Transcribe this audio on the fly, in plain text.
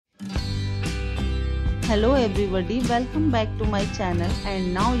Hello everybody, welcome back to my channel,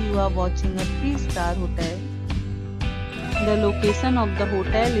 and now you are watching a 3-star hotel. The location of the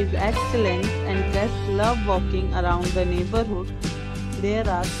hotel is excellent and guests love walking around the neighborhood. There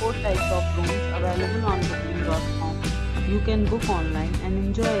are 4 types of rooms available on booking.com. You can book online and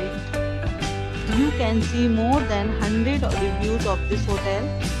enjoy it. You can see more than 100 reviews of this hotel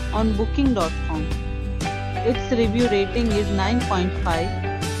on booking.com. Its review rating is 9.5.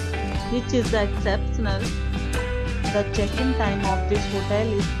 which is exceptional. The check-in time of this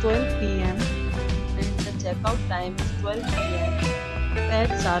hotel is 12 p.m. and the check-out time is 12 p.m.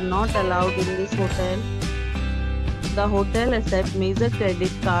 Pets are not allowed in this hotel. The hotel accepts major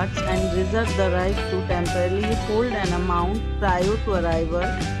credit cards and reserves the right to temporarily hold an amount prior to arrival.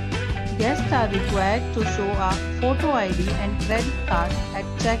 Guests are required to show a photo ID and credit card at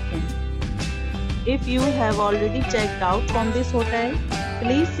check-in. If you have already checked out from this hotel,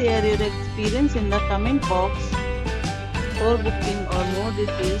 please share your experience in the comment box. For booking or more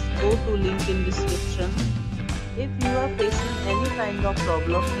details, go to link in description. If you are facing any kind of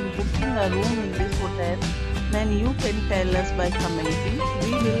problem in booking a room in this hotel, then you can tell us by commenting.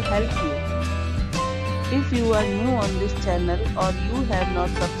 We will help you. If you are new on this channel or you have not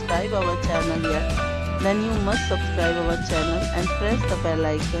subscribed our channel yet, then you must subscribe our channel and press the bell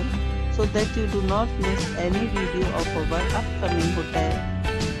icon so that you do not miss any video of our upcoming hotel.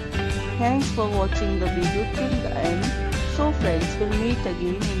 Thanks for watching the video till the end. So friends, will meet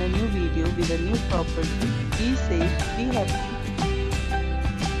again in a new video with a new property. Be safe, be happy.